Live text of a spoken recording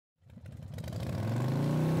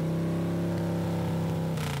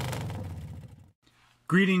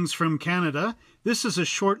Greetings from Canada. This is a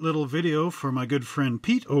short little video for my good friend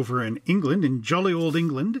Pete over in England, in jolly old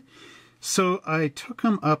England. So I took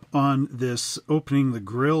him up on this opening the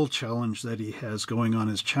grill challenge that he has going on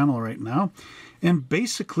his channel right now. And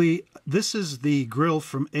basically, this is the grill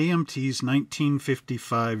from AMT's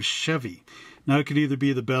 1955 Chevy. Now it could either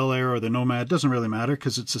be the Bel Air or the Nomad, doesn't really matter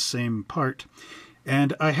because it's the same part.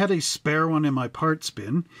 And I had a spare one in my parts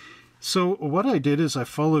bin. So what I did is I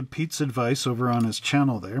followed Pete's advice over on his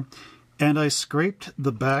channel there, and I scraped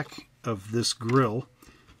the back of this grill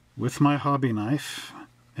with my hobby knife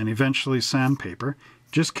and eventually sandpaper.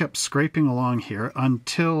 Just kept scraping along here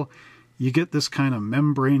until you get this kind of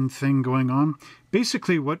membrane thing going on.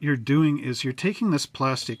 Basically what you're doing is you're taking this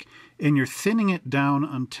plastic and you're thinning it down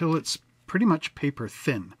until it's pretty much paper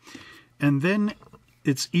thin. And then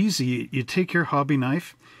it's easy. You take your hobby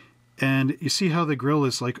knife and you see how the grill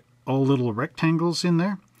is like all little rectangles in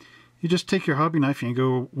there. You just take your hobby knife and you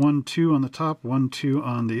go 1, 2 on the top, 1, 2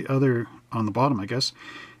 on the other, on the bottom, I guess,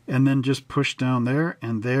 and then just push down there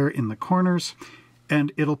and there in the corners,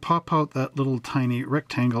 and it'll pop out that little tiny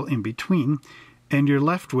rectangle in between, and you're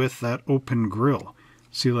left with that open grill.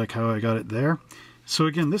 See like how I got it there? So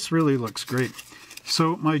again, this really looks great.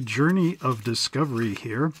 So my journey of discovery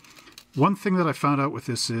here, one thing that I found out with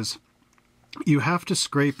this is you have to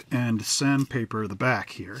scrape and sandpaper the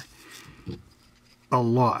back here a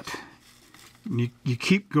lot. You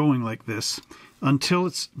keep going like this until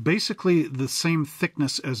it's basically the same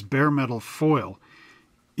thickness as bare metal foil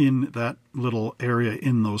in that little area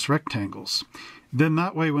in those rectangles. Then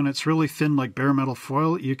that way, when it's really thin like bare metal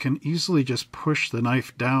foil, you can easily just push the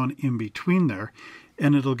knife down in between there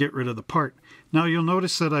and it'll get rid of the part. Now you'll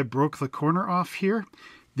notice that I broke the corner off here.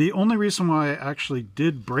 The only reason why I actually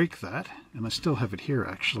did break that, and I still have it here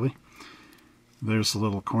actually, there's the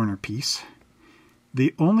little corner piece.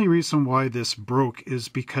 The only reason why this broke is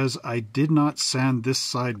because I did not sand this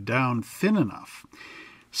side down thin enough.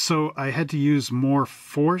 So I had to use more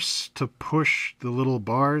force to push the little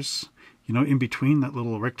bars, you know, in between that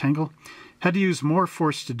little rectangle. Had to use more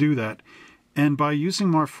force to do that. And by using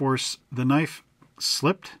more force, the knife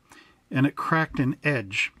slipped and it cracked an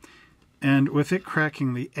edge. And with it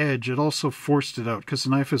cracking the edge, it also forced it out, because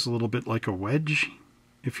the knife is a little bit like a wedge,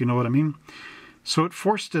 if you know what I mean. So it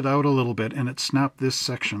forced it out a little bit, and it snapped this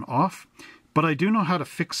section off. But I do know how to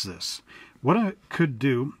fix this. What I could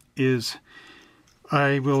do is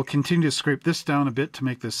I will continue to scrape this down a bit to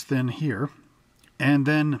make this thin here. And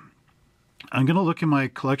then I'm going to look in my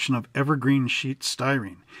collection of evergreen sheet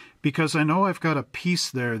styrene, because I know I've got a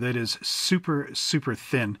piece there that is super, super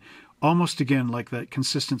thin. Almost again like that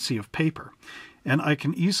consistency of paper. And I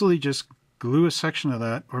can easily just glue a section of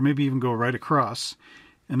that, or maybe even go right across,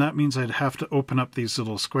 and that means I'd have to open up these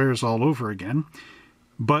little squares all over again.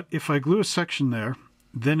 But if I glue a section there,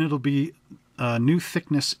 then it'll be a new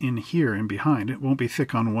thickness in here and behind. It won't be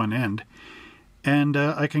thick on one end. And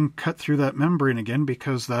I can cut through that membrane again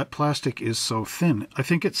because that plastic is so thin. I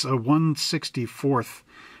think it's a 1/64th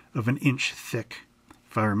of an inch thick,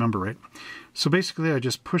 if I remember right. So basically I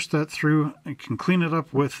just push that through. I can clean it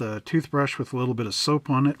up with a toothbrush with a little bit of soap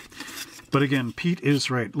on it. But again, Pete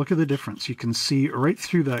is right. Look at the difference. You can see right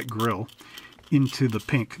through that grill into the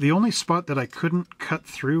pink. The only spot that I couldn't cut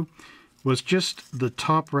through was just the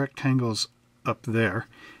top rectangles up there.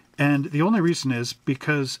 And the only reason is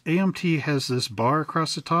because AMT has this bar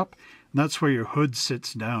across the top, and that's where your hood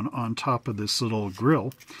sits down on top of this little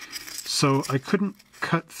grill. So I couldn't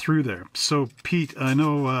cut through there. So Pete, I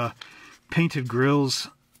know painted grills,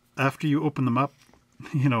 after you open them up,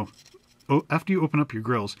 you know, after you open up your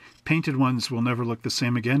grills, painted ones will never look the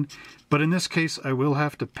same again. But in this case, I will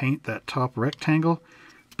have to paint that top rectangle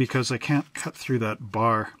because I can't cut through that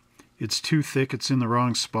bar. It's too thick, it's in the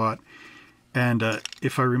wrong spot. And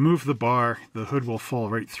if I remove the bar, the hood will fall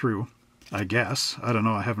right through, I guess. I don't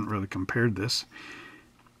know, I haven't really compared this.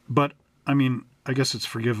 But, I mean, I guess it's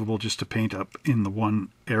forgivable just to paint up in the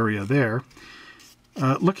one area there.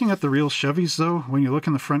 Looking at the real Chevys, though, when you look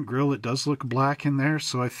in the front grille, it does look black in there,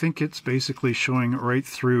 so I think it's basically showing right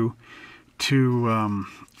through to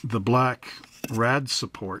the black rad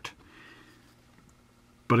support.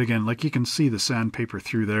 But again, like you can see the sandpaper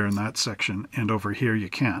through there in that section, and over here you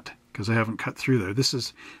can't, because I haven't cut through there. This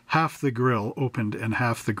is half the grill opened and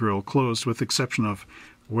half the grill closed, with the exception of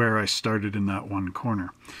where I started in that one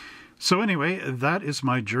corner. So anyway, that is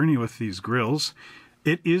my journey with these grills.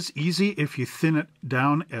 It is easy if you thin it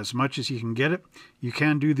down as much as you can get it. You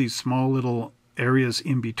can do these small little areas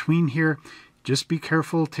in between here. Just be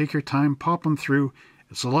careful, take your time, pop them through.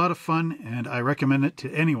 It's a lot of fun, and I recommend it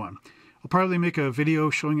to anyone. I'll probably make a video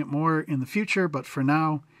showing it more in the future, but for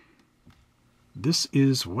now, this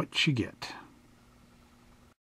is what you get.